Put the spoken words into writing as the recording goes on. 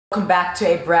Welcome back to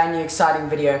a brand new exciting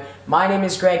video. My name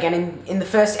is Greg, and in the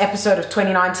first episode of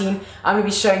 2019 I'm going to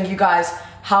be showing you guys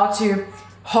how to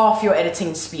half your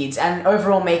editing speeds and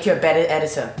overall make you a better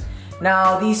editor.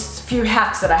 Now, these few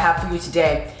hacks that I have for you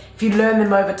today, if you learn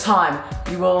them over time,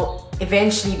 you will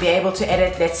eventually be able to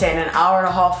edit, let's say, an hour and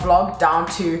a half vlog down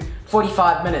to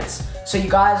 45 minutes. So you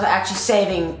guys are actually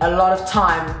saving a lot of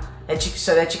time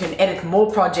so that you can edit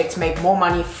more projects, make more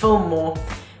money, film more,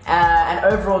 and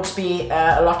overall just be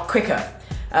a lot quicker.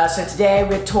 So today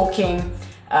we're talking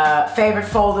favorite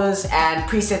folders and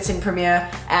presets in Premiere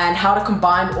and how to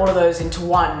combine all of those into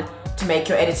one to make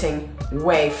your editing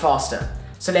way faster.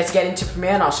 So let's get into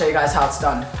Premiere and I'll show you guys how it's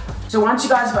done. So once you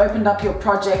guys have opened up your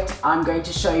project, I'm going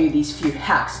to show you these few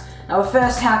hacks. Now the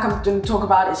first hack I'm going to talk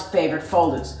about is favorite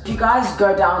folders. If you guys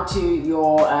go down to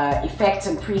your effects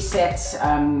and presets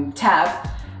tab,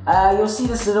 you'll see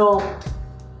this little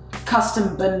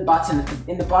custom bin button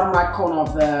in the bottom right corner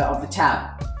of the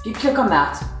tab. If you click on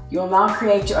that, you'll now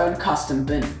create your own custom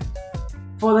bin.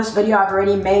 For this video, I've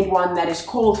already made one that is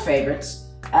called favorites,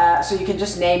 so you can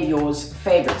just name yours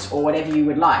favorites or whatever you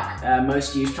would like,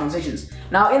 most used transitions.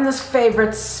 Now in this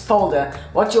favorites folder,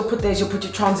 what you'll put there is you'll put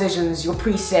your transitions, your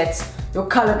presets, your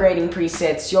color grading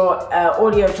presets, your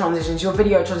audio transitions, your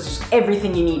video transitions,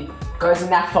 everything you need goes in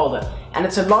that folder. And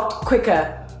it's a lot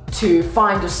quicker to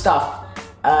find your stuff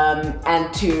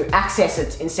and to access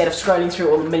it instead of scrolling through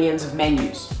all the millions of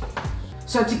menus.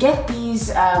 So to get these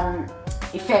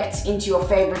effects into your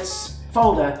favorites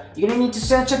folder, you're going to need to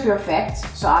search up your effect.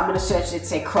 So I'm going to search, let's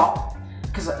say, crop,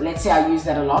 because let's say I use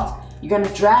that a lot. You're going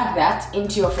to drag that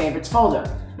into your favorites folder.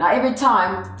 Now every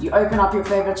time you open up your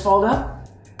favorites folder,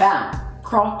 bam,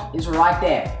 crop is right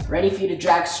there, ready for you to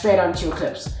drag straight onto your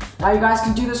clips. Now you guys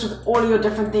can do this with all your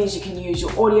different things. You can use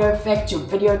your audio effect, your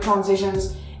video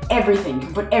transitions, everything. You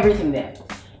can put everything there.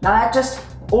 Now that just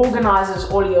organizes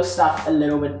all of your stuff a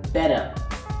little bit better.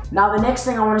 Now the next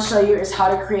thing I want to show you is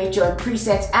how to create your own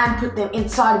presets and put them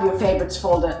inside of your favorites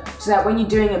folder, so that when you're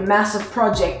doing a massive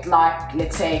project, like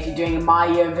let's say if you're doing a my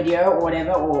year video or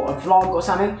whatever, or a vlog or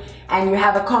something, and you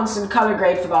have a constant color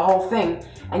grade for the whole thing,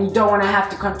 and you don't want to have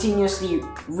to continuously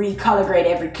recolor grade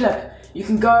every clip, you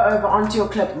can go over onto your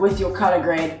clip with your color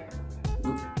grade,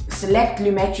 select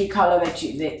Lumetri color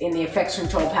in the effects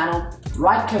control panel,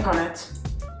 right click on it,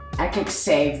 and click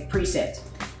save preset.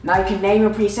 Now you can name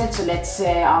your preset, so let's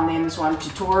say I'll name this one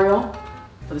tutorial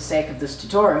for the sake of this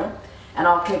tutorial, and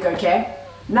I'll click OK.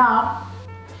 Now,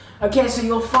 so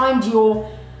you'll find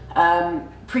your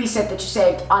preset that you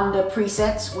saved under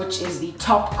presets, which is the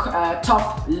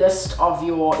top list of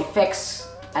your effects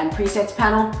and presets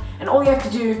panel, and all you have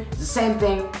to do is the same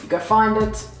thing. You go find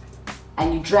it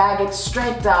and you drag it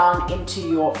straight down into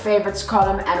your favorites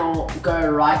column, and it'll go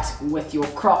right with your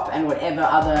crop and whatever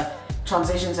other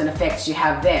transitions and effects you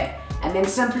have there. And then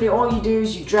simply all you do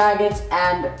is you drag it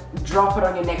and drop it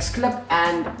on your next clip,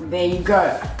 and there you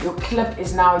go. Your clip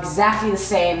is now exactly the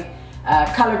same,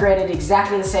 color graded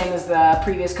exactly the same as the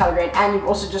previous color grade, and you've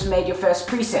also just made your first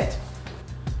preset.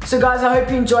 So guys, I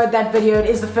hope you enjoyed that video. It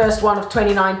is the first one of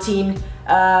 2019.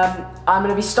 I'm going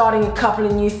to be starting a couple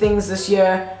of new things this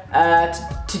year.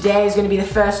 Today is going to be the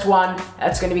first one.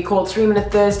 It's going to be called 3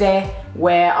 Minute Thursday,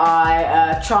 where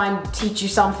I try and teach you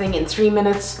something in 3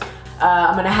 minutes.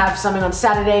 I'm going to have something on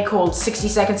Saturday called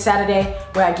 60-Second Saturday,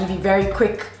 where I give you very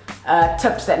quick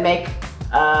tips that make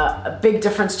a big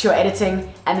difference to your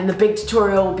editing. And then the big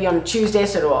tutorial will be on Tuesday,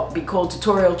 so it'll be called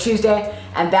Tutorial Tuesday,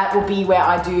 and that will be where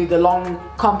I do the long,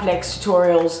 complex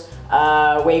tutorials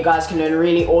where you guys can learn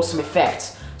really awesome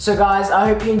effects. So guys, I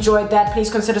hope you enjoyed that. Please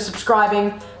consider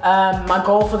subscribing. My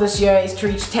goal for this year is to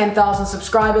reach 10,000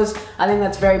 subscribers. I think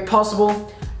that's very possible.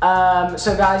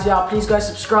 So guys, yeah, please go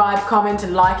subscribe, comment,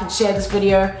 and like, and share this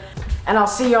video. And I'll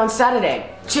see you on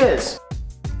Saturday. Cheers!